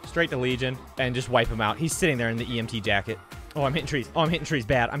go straight to Legion and just wipe him out. He's sitting there in the EMT jacket. Oh, I'm hitting trees. Oh, I'm hitting trees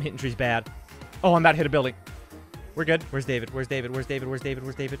bad. I'm hitting trees bad. Oh, I'm about to hit a building. We're good. Where's David? Where's David? Where's David? Where's David?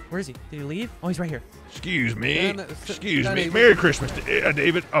 Where's David? Where is he? Did he leave? Oh, he's right here. Excuse me. Excuse me. Merry Christmas,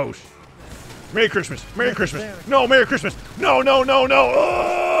 David. Oh, Merry Christmas. Merry Christmas. No, Merry Christmas. No, no, no, no.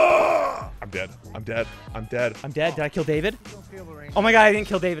 Oh! I'm dead. I'm dead. I'm dead. I'm dead. Did I kill David? Oh my God, I didn't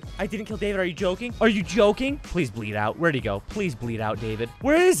kill David. I didn't kill David. Are you joking? Are you joking? Please bleed out. Where'd he go? Please bleed out, David.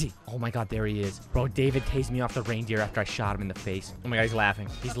 Where is he? Oh my God, there he is. Bro, David tased me off the reindeer after I shot him in the face. Oh my God, he's laughing.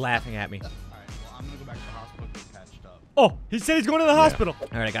 He's laughing at me. I'm gonna go back to the hospital and get patched up. Oh, he said he's going to the hospital.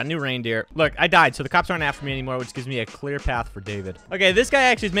 All right, I got a new reindeer. Look, I died, so the cops aren't after me anymore, which gives me a clear path for David. Okay, this guy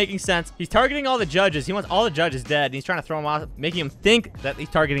actually is making sense. He's targeting all the judges. He wants all the judges dead, and he's trying to throw them off, making him think that he's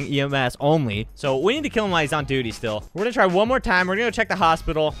targeting EMS only. So we need to kill him while he's on duty still. We're going to try one more time. We're going to go check the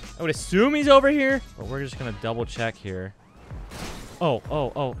hospital. I would assume he's over here, but we're just going to double check here. Oh,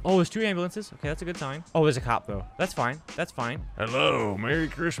 oh, oh, oh, there's 2 ambulances. Okay, that's a good sign. Oh, there's a cop, though. That's fine. That's fine. Hello, Merry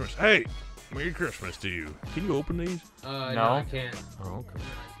Christmas. Hey, Merry Christmas to you. Can you open these? No, I can't. Oh, okay.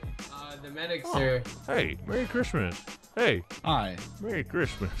 The medics are... Hey, Merry Christmas. Hey. Hi. Merry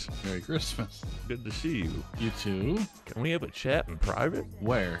Christmas. Merry Christmas. Good to see you. You too. Can we have a chat in private?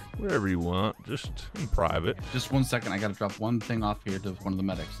 Where? Wherever you want, just in private. Just 1 second. I gotta drop one thing off here to one of the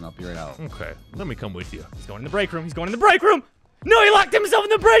medics, and I'll be right out. Okay. Let me come with you. He's going in the break room. He's going in the break room. No, he locked himself in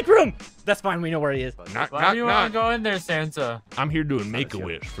the break room. That's fine. We know where he is. Why do you want to go in there, Santa? I'm here doing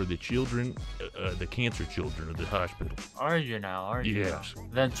Make-A-Wish for the children, the cancer children of the hospital. Are you now? Are you? Yes. Now?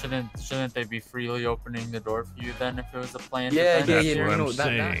 Then shouldn't they be freely opening the door for you then if it was a planned Yeah, event? yeah, yeah. That's what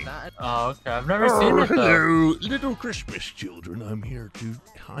I'm saying. Oh, okay. I've never seen it though. Hello, little Christmas children. I'm here to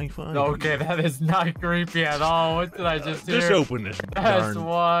high-five. Okay, that is not creepy at all. What did I just hear? Just open this That's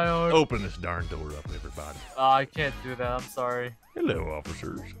wild. Open this darn door up, everybody. Oh, I can't do that. I'm sorry. Hello,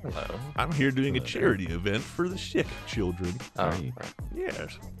 officers. Hello. I'm here doing a charity event for the sick children. Oh,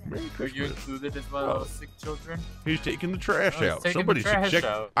 Yes. Merry Are Christmas. you included as one of those sick children? He's taking the trash Oh, he's out. taking Somebody the trash should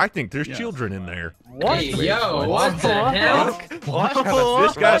check. out. I think there's Yeah. children in there. What? Hey, yo, what the hell?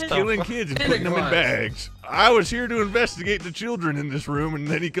 This guy's What? killing kids and putting them in bags. I was here to investigate the children in this room, and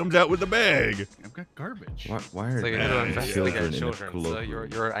then he comes out with a bag. I've got garbage. Why are So you're there going to investigate children in a children. So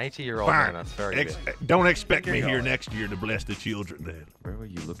cloakroom? you're an 80-year-old man. That's very big. Don't expect me here next year to bless the children then. Where were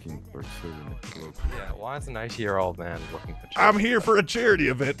you looking for children in a cloakroom? Yeah, why is an 80-year-old man looking for children? I'm here for a charity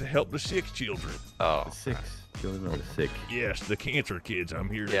event to help the sick children. Oh. Children are sick. Yes, the cancer kids. I'm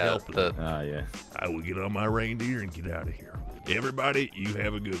here to Yeah, help them. Yeah. I will get on my reindeer and get out of here. Everybody, you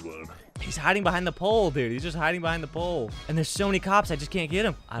have a good one. He's hiding behind the pole, dude. He's just hiding behind the pole. And there's so many cops, I just can't get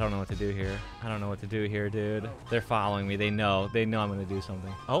him. I don't know what to do here. I don't know what to do here, dude. They're following me. They know. They know I'm going to do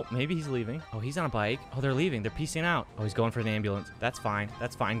something. Oh, maybe he's leaving. Oh, he's on a bike. Oh, they're leaving. They're piecing out. Oh, he's going for an ambulance. That's fine.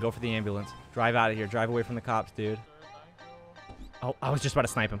 That's fine. Go for the ambulance. Drive out of here. Drive away from the cops, dude. Oh, I was just about to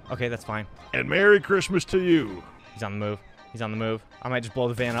snipe him. Okay, that's fine. And Merry Christmas to you. He's on the move. He's on the move. I might just blow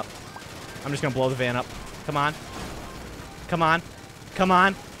the van up. I'm just going to blow the van up. Come on. Come on. Come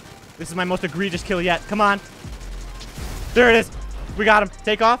on. This is my most egregious kill yet. Come on. There it is. We got him.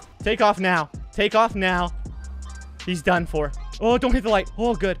 Take off. Take off now. Take off now. He's done for. Oh, don't hit the light.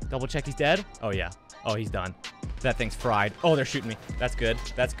 Oh, good. Double check he's dead. Oh, yeah. Oh, he's done. That thing's fried. Oh, they're shooting me. That's good.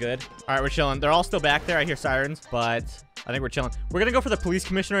 That's good. All right, we're chilling. They're all still back there. I hear sirens, but I think we're chilling. We're going to go for the police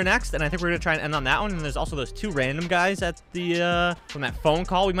commissioner next, and I think we're going to try and end on that one. And there's also those two random guys at the, from that phone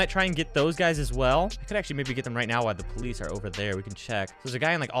call. We might try and get those guys as well. I could actually maybe get them right now while the police are over there. We can check. There's a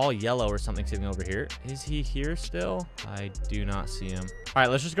guy in like all yellow or something sitting over here. Is he here still? I do not see him. All right,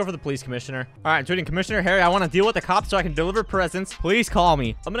 let's just go for the police commissioner. All right, tweeting Commissioner Harry. I want to deal with the cops so I can deliver presents. Please call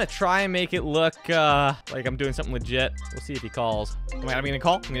me. I'm going to try and make it look like I'm doing something legit. We'll see if he calls. I'm going to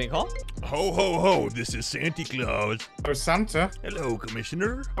call. I'm going to call. Ho, ho, ho. This is Santa Claus. Oh, Santa. Hello,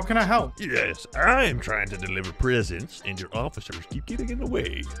 Commissioner. How can I help? Yes, I am trying to deliver presents, and your officers keep getting in the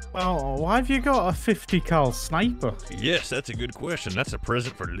way. Well, why have you got a 50 cal sniper? Yes, that's a good question. That's a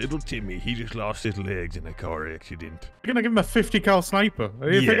present for little Timmy. He just lost his legs in a car accident. You're gonna give him a 50 cal sniper?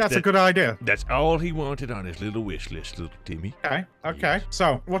 You think that's a good idea? That's all he wanted on his little wish list, little Timmy. Okay, okay.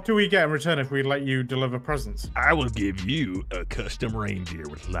 So, what do we get in return if we let you deliver presents? I will give you a custom reindeer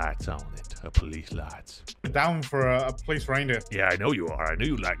with lights on it, a police lights. Down for a police reindeer. Yeah, I know you are. I knew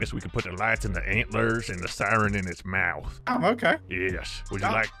you like this. We can put the lights in the antlers and the siren in its mouth. Oh, okay. Yes. Would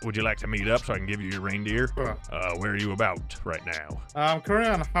you like to meet up so I can give you your reindeer? Sure. Where are you about right now? I'm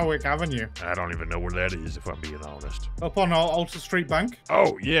currently on Howick Avenue. I don't even know where that is, if I'm being honest. Up on Alta Street Bank.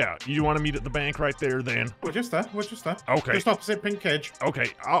 Oh, yeah. You want to meet at the bank right there, then? We're just there. We're just there. Okay. Just opposite Pink Cage.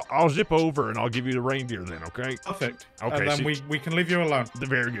 Okay. I'll zip over and I'll give you the reindeer then, okay? Perfect. Okay. And then we can leave you alone.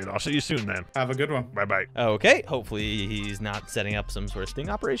 Very good. I'll see you soon then. Have a good one. Bye-bye. Okay. Hopefully he's not setting up some sort of sting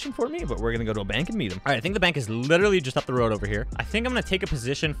operation for me, but we're going to go to a bank and meet him. All right. I think the bank is literally just up the road over here. I think I'm going to take a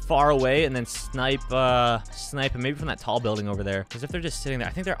position far away and then snipe him maybe from that tall building over there. Because if they're just sitting there,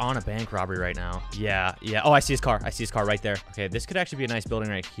 I think they're on a bank robbery right now. Yeah. Yeah. Oh, I see his car. I see his car right there. Okay. This could actually be a nice building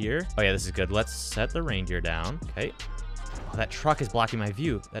right here. Oh, yeah. This is good. Let's set the reindeer down. Okay. Oh, that truck is blocking my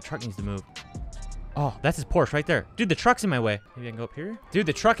view. That truck needs to move. Oh, that's his Porsche right there. Dude, the truck's in my way. Maybe I can go up here? Dude,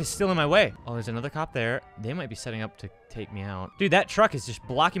 the truck is still in my way. Oh, there's another cop there. They might be setting up to take me out. Dude, that truck is just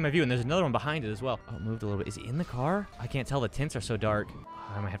blocking my view, and there's another one behind it as well. Oh, it moved a little bit. Is he in the car? I can't tell. The tints are so dark.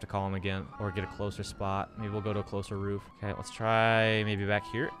 I might have to call him again or get a closer spot. Maybe we'll go to a closer roof. Okay, let's try maybe back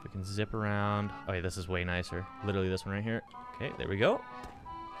here. We can zip around. Oh, yeah, this is way nicer. Literally this one right here. Okay, there we go.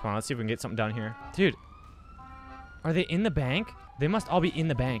 Come on, let's see if we can get something down here. Dude, are they in the bank? They must all be in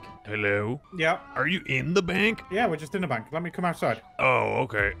the bank. Hello? Yeah. Are you in the bank? Yeah, we're just in the bank. Let me come outside. Oh,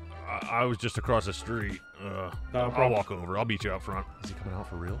 okay. I was just across the street. I'll walk over. I'll beat you out front. Is he coming out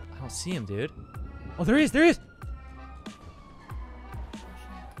for real? I don't see him, dude. Oh, there he is. There he is.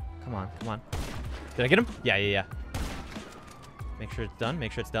 Come on. Come on. Did I get him? Yeah, yeah, yeah. Make sure it's done.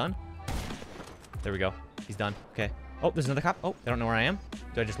 Make sure it's done. There we go. He's done. Okay. Oh, there's another cop. Oh, they don't know where I am.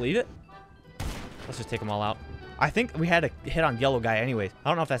 Do I just leave it? Let's just take them all out. I think we had a hit on yellow guy anyways. I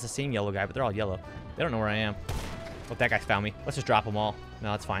don't know if that's the same yellow guy, but they're all yellow. They don't know where I am. Oh, that guy's found me. Let's just drop them all.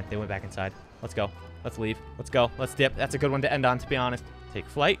 No, it's fine. They went back inside. Let's go. Let's leave. Let's go. Let's dip. That's a good one to end on, to be honest. Take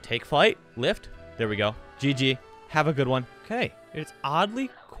flight. Take flight. Lift. There we go. GG. Have a good one. Okay. It's oddly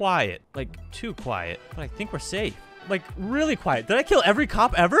quiet. Like, too quiet. But I think we're safe. Like, really quiet. Did I kill every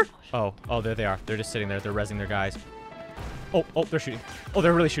cop ever? Oh, there they are. They're just sitting there. They're rezzing their guys. Oh, they're shooting. Oh,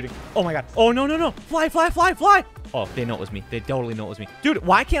 they're really shooting. Oh my god. Oh, no. Fly, fly, fly, fly. Oh, they know it was me. They totally know it was me. Dude,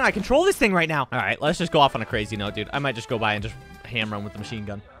 why can't I control this thing right now? All right, let's just go off on a crazy note, dude. I might just go by and just hammer him with the machine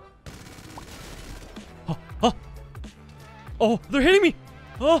gun. Oh, they're hitting me.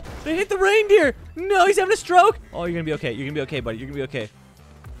 Oh, they hit the reindeer. No, he's having a stroke. Oh, you're gonna be okay. You're gonna be okay, buddy. You're gonna be okay.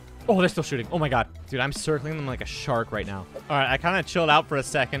 Oh, they're still shooting. Oh my god. Dude, I'm circling them like a shark right now. All right, I kind of chilled out for a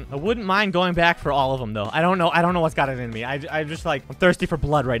second. I wouldn't mind going back for all of them, though. I don't know what's got it in me. I'm just like, I'm thirsty for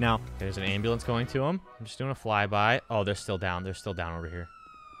blood right now. Okay, there's an ambulance going to them. I'm just doing a flyby. Oh, they're still down. They're still down over here.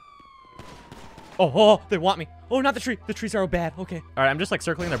 Oh, they want me. Oh, not the tree. The trees are bad. Okay. All right, I'm just like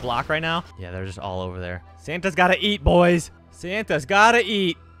circling their block right now. Yeah, they're just all over there. Santa's got to eat, boys. Santa's got to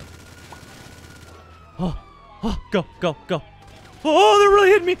eat. Oh, go. Oh, they're really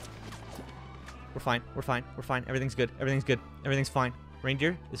hitting me. We're fine. Everything's good. Everything's fine.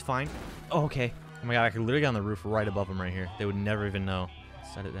 Reindeer is fine. Oh, okay. Oh my god, I could literally get on the roof right above them right here. They would never even know.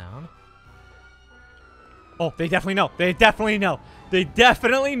 Set it down. Oh, they definitely know. They definitely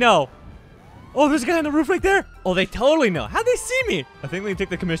know. Oh, there's a guy on the roof right there. Oh, they totally know. How'd they see me? I think they took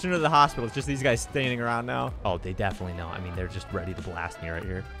the commissioner to the hospital. It's just these guys standing around now. Oh, they definitely know. I mean, they're just ready to blast me right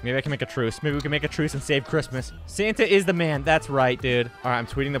here. Maybe I can make a truce. Maybe we can make a truce and save Christmas. Santa is the man. That's right, dude. All right, I'm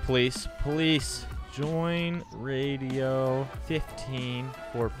tweeting the police. Police, join radio 15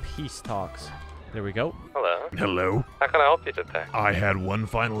 for peace talks. There we go. Hello. Hello. How can I help you today? I had one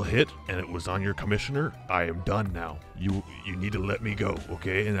final hit, and it was on your commissioner. I am done now. You need to let me go,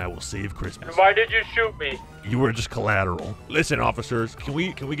 okay? And I will save Christmas. Why did you shoot me? You were just collateral. Listen, officers, can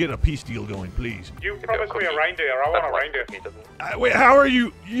we get a peace deal going, please? You promised me a reindeer. I want a reindeer. Wait, how are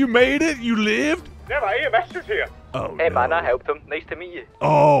you? You made it? You lived? Yeah, my EMS is here. Oh, Hey no. man, I helped him. Nice to meet you.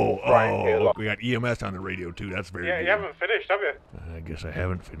 Oh, we got EMS on the radio too. That's very good. You haven't finished, have you? I guess I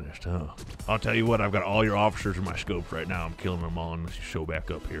haven't finished, huh? I'll tell you what, I've got all your officers in my scopes right now. I'm killing them all unless you show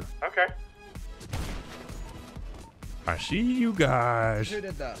back up here. Okay. I see you guys. Who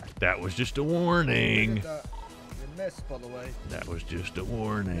did that? That was just a warning. You missed, by the way. That was just a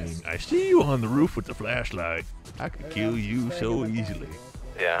warning. I see you on the roof with the flashlight. I could kill you so easily.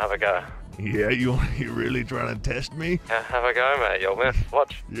 Yeah, have a go. Yeah, you really trying to test me? Yeah, have a go, mate. You'll miss.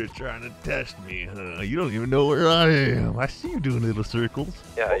 Watch. You're trying to test me, huh? You don't even know where I am. I see you doing little circles.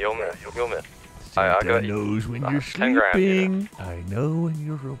 Yeah, you'll miss. You'll miss. Santa got you. knows when you're 10 grand, sleeping. I know when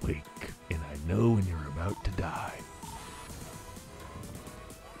you're awake. And I know when you're about to die.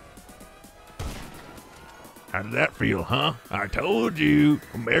 How did that feel, huh? I told you.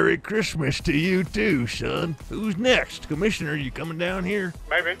 Merry Christmas to you too, son. Who's next? Commissioner, you coming down here?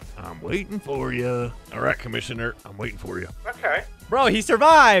 Maybe. I'm waiting for you. All right, Commissioner, I'm waiting for you. Okay. Bro, he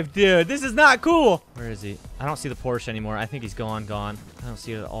survived, dude. This is not cool. Where is he? I don't see the Porsche anymore. I think he's gone. I don't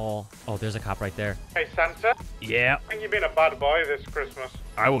see it at all. Oh, there's a cop right there. Hey, Santa. Yeah. I think you've been a bad boy this Christmas.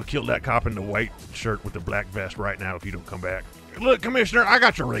 I will kill that cop in the white shirt with the black vest right now if you don't come back. Look, Commissioner, I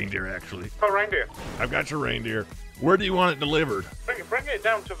got your reindeer, actually. Oh, reindeer. I've got your reindeer. Where do you want it delivered? Bring it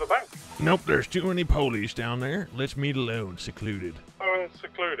down to the bank. Nope, there's too many police down there. Let's meet alone, secluded. Oh, and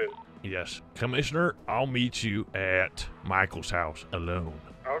secluded. Yes. Commissioner, I'll meet you at Michael's house alone.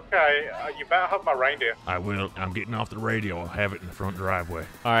 Okay, you better have my reindeer. I will. I'm getting off the radio. I'll have it in the front driveway.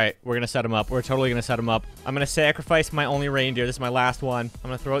 All right, we're going to set him up. We're totally going to set him up. I'm going to sacrifice my only reindeer. This is my last one. I'm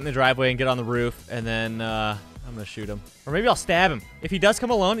going to throw it in the driveway and get on the roof, and then I'm going to shoot him. Or maybe I'll stab him. If he does come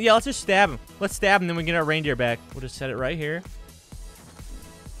alone, yeah, let's just stab him. Let's stab him, then we can get our reindeer back. We'll just set it right here.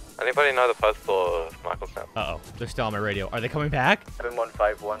 Anybody know the postal of Michael's house? Uh-oh, they're still on my radio. Are they coming back?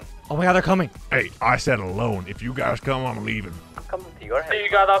 7151. Oh my god, they're coming. Hey, I said alone. If you guys come, I'm leaving. I'm coming to your house. You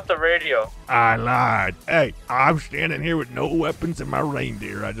got off the radio. I lied. Hey, I'm standing here with no weapons and my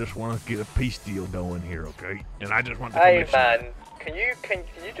reindeer. I just want to get a peace deal going here, okay? And I just want the Hey commission. man, can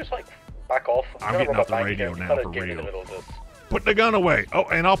you just like back off? I'm getting off the radio now for real. Put the gun away. Oh,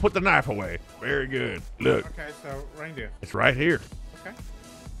 and I'll put the knife away. Very good. Look. Okay, so reindeer. It's right here. Okay.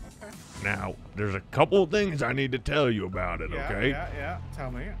 Now, there's a couple of things I need to tell you about it, okay? Yeah. Tell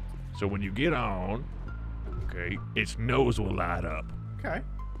me. So when you get on, okay, its nose will light up. Okay.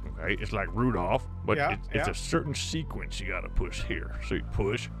 Okay, it's like Rudolph, but Yeah, it's a certain sequence you gotta push here. So you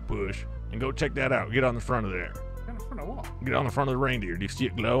push, and go check that out. Get on the front of there. In front of what? Get on the front of the reindeer. Do you see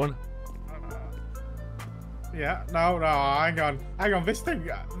it glowing? Yeah, no, hang on. This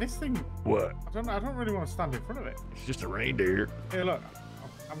thing. What? I don't really want to stand in front of it. It's just a reindeer. Here, look.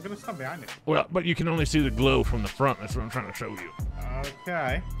 I'm gonna stand behind it. Well, but you can only see the glow from the front. That's what I'm trying to show you.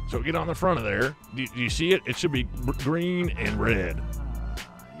 Okay. So get on the front of there. Do you see it? It should be green and red.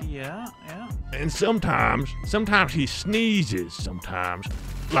 Yeah. And sometimes he sneezes. Sometimes,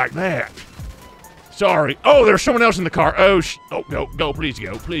 like that. Sorry. Oh, there's someone else in the car. Oh, go, please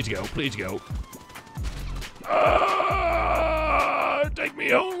go. Take me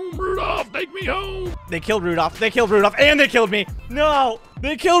home, Rudolph. Take me home. They killed Rudolph, and they killed me. No,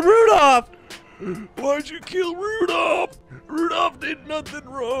 they killed Rudolph. Why'd you kill Rudolph? Rudolph did nothing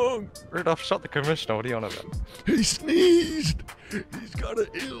wrong. Rudolph shot the commissioner. What are you on about? He sneezed. He's got an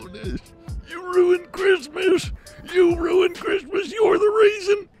illness. You ruined Christmas. You're the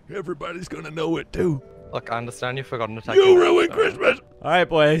reason. Everybody's gonna know it too. Look, I understand you've forgotten to take. You ruined Christmas. All right,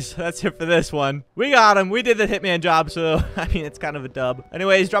 boys, that's it for this one. We got him. We did the Hitman job, so I mean, it's kind of a dub.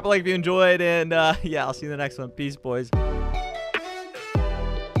 Anyways, drop a like if you enjoyed, and yeah, I'll see you in the next one. Peace, boys.